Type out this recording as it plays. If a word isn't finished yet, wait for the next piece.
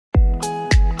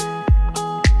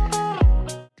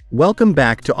Welcome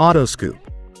back to Autoscoop.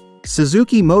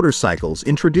 Suzuki Motorcycles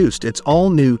introduced its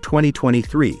all-new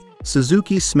 2023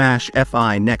 Suzuki Smash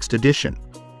FI Next Edition.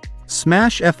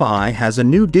 Smash FI has a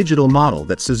new digital model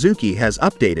that Suzuki has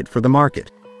updated for the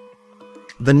market.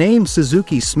 The name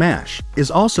Suzuki Smash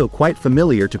is also quite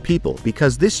familiar to people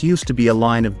because this used to be a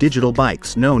line of digital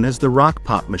bikes known as the Rock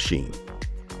Pop machine.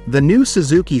 The new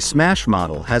Suzuki Smash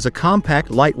model has a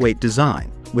compact lightweight design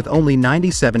with only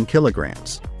 97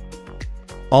 kilograms.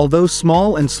 Although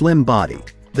small and slim body,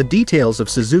 the details of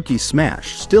Suzuki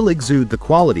Smash still exude the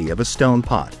quality of a stone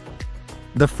pot.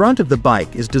 The front of the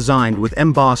bike is designed with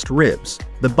embossed ribs,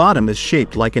 the bottom is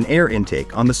shaped like an air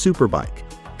intake on the superbike.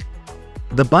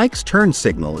 The bike's turn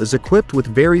signal is equipped with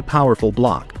very powerful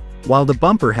block, while the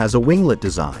bumper has a winglet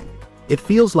design. It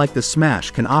feels like the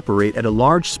Smash can operate at a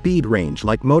large speed range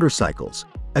like motorcycles,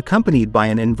 accompanied by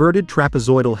an inverted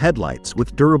trapezoidal headlights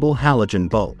with durable halogen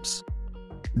bulbs.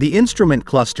 The instrument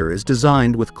cluster is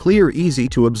designed with clear,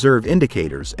 easy-to-observe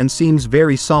indicators and seems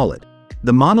very solid.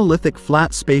 The monolithic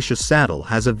flat spacious saddle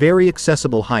has a very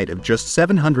accessible height of just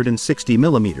 760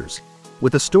 mm,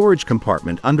 with a storage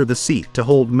compartment under the seat to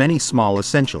hold many small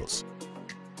essentials.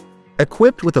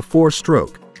 Equipped with a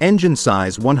 4-stroke,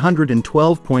 engine-size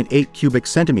 112.8 cubic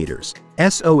centimeters,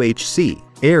 SOHC,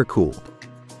 air-cooled.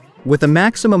 With a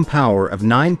maximum power of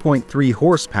 9.3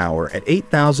 horsepower at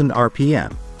 8,000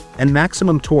 RPM, and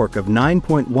maximum torque of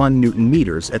 9.1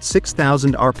 Newton-meters at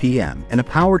 6,000 RPM and a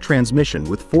power transmission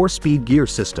with 4-speed gear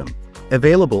system,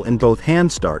 available in both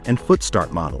hand start and foot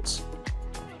start models.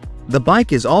 The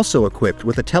bike is also equipped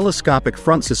with a telescopic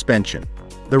front suspension.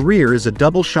 The rear is a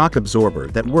double shock absorber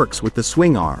that works with the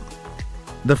swing arm.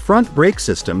 The front brake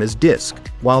system is disc,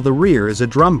 while the rear is a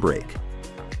drum brake.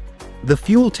 The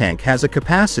fuel tank has a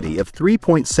capacity of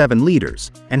 3.7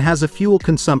 liters and has a fuel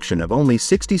consumption of only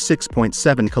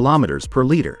 66.7 kilometers per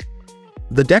liter.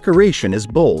 The decoration is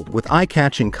bold with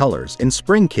eye-catching colors in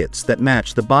spring kits that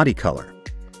match the body color.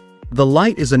 The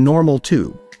light is a normal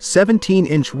tube,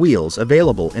 17-inch wheels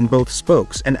available in both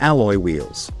spokes and alloy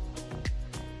wheels.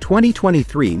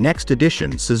 2023 Next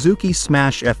Edition Suzuki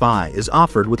Smash FI is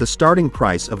offered with a starting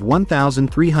price of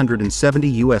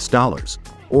 $1,370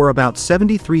 or about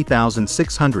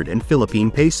 73,600 in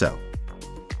Philippine peso.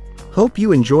 Hope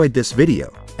you enjoyed this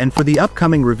video, and for the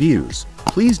upcoming reviews,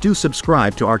 please do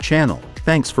subscribe to our channel.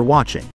 Thanks for watching.